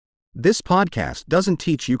This podcast doesn't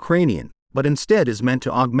teach Ukrainian, but instead is meant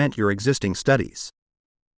to augment your existing studies.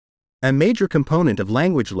 A major component of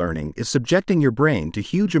language learning is subjecting your brain to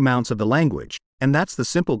huge amounts of the language, and that's the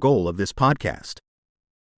simple goal of this podcast.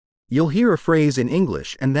 You'll hear a phrase in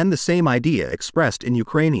English and then the same idea expressed in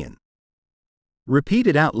Ukrainian. Repeat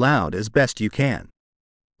it out loud as best you can.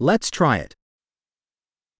 Let's try it.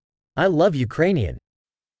 I love Ukrainian.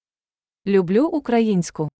 Люблю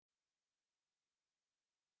українську.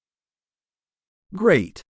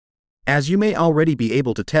 Great. As you may already be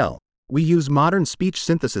able to tell, we use modern speech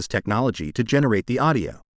synthesis technology to generate the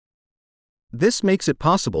audio. This makes it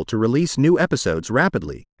possible to release new episodes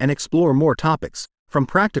rapidly and explore more topics, from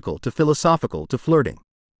practical to philosophical to flirting.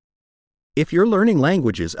 If you're learning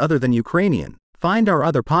languages other than Ukrainian, find our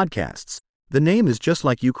other podcasts. The name is just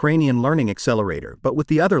like Ukrainian Learning Accelerator but with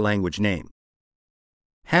the other language name.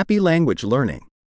 Happy language learning!